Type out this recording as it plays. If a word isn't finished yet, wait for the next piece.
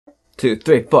2,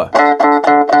 3, 4.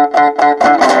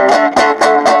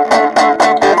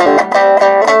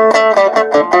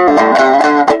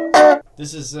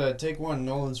 This is take one,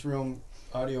 Nolan's room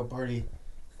audio party.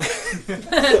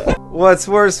 What's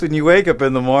worse when you wake up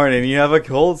in the morning and you have a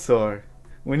cold sore?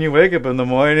 When you wake up in the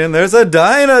morning, there's a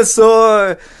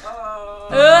dinosaur! Oh.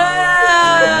 I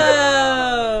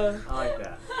like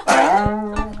that.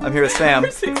 I'm here with Sam.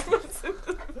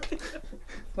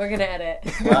 We're gonna edit.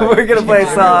 We're gonna play a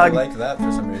I song like that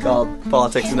for some reason. called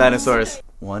Politics and Dinosaurs.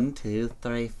 1, 2,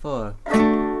 3, 4.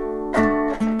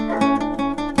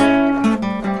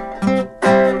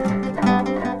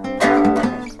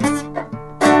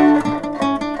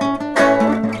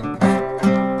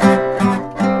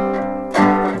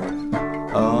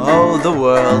 Oh, the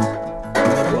world.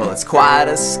 Well, it's quite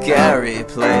a scary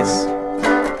place.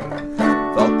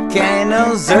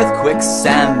 Volcanoes, earthquakes,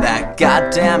 and that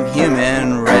goddamn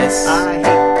human race.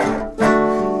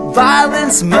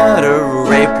 Violence, murder,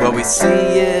 rape, well, we see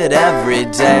it every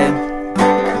day.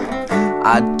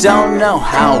 I don't know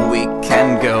how we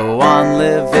can go on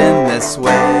living this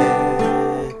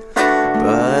way,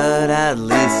 but at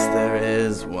least there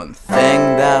is one thing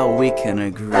that we can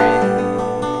agree,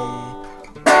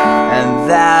 and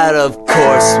that, of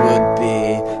course, would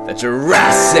be that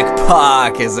Jurassic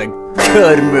Park is a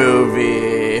good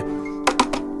movie.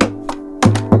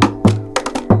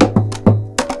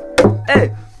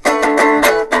 Hey!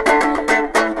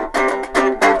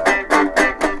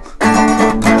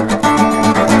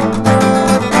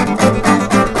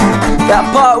 That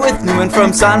part with Newman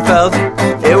from Seinfeld,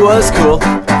 it was cool.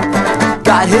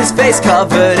 Got his face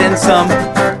covered in some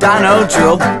dino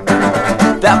drool.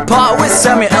 That part with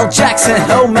Samuel L. Jackson,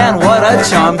 oh man, what a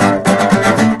charm.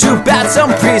 Too bad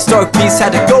some prehistoric beast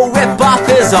had to go rip off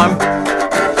his arm,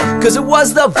 cause it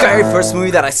was the very first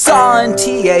movie that I saw in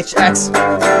THX,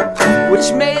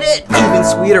 which made it even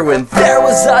sweeter when there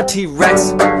was a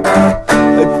T-Rex.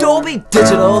 A Dolby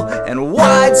Digital and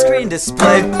widescreen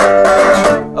display.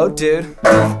 Oh dude,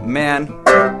 man,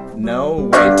 no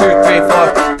way. 2, 3, 4.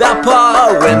 That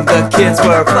part when the kids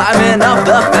were climbing up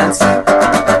the fence.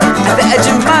 At the edge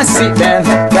of my seat, man,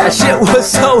 that shit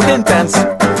was so intense.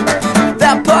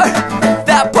 That part,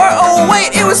 oh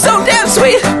wait, it was so damn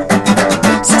sweet.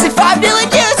 65 million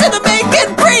years in the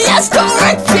making,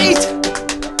 prehistoric feet.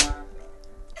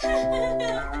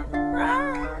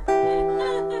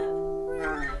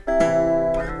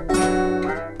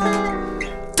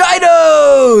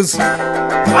 Dinos!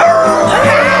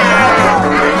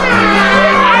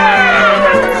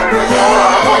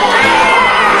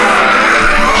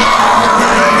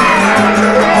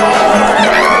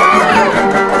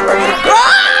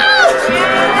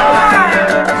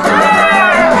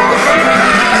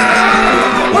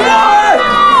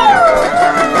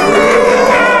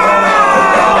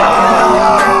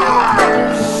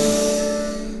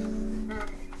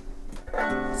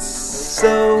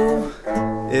 So,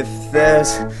 if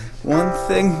there's one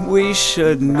thing we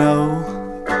should know,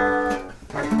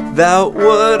 that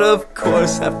would of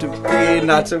course have to be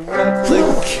not to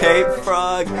replicate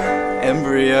frog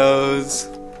embryos.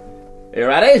 You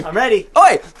ready? I'm ready.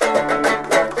 Oi!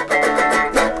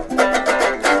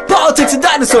 Politics and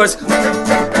Dinosaurs!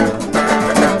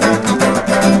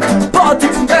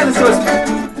 Politics and Dinosaurs!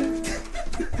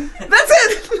 That's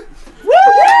it! Woo!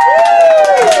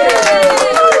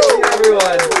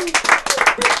 Everyone.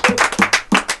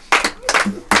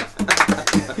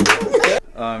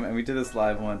 And we did this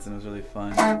live once and it was really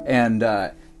fun. And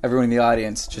everyone in the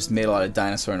audience just made a lot of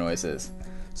dinosaur noises.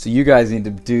 So you guys need to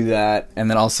do that and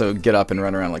then also get up and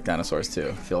run around like dinosaurs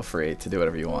too. Feel free to do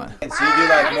whatever you want. So you do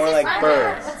like more like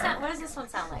birds. What does this one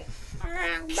sound like?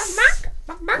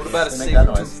 What about a Make that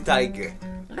noise. saber-toothed tiger?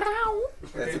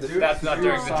 That's not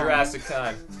during the Jurassic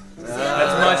time.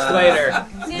 That's much later.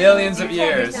 Millions of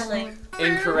years.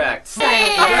 Incorrect.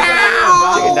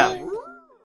 Chicken down.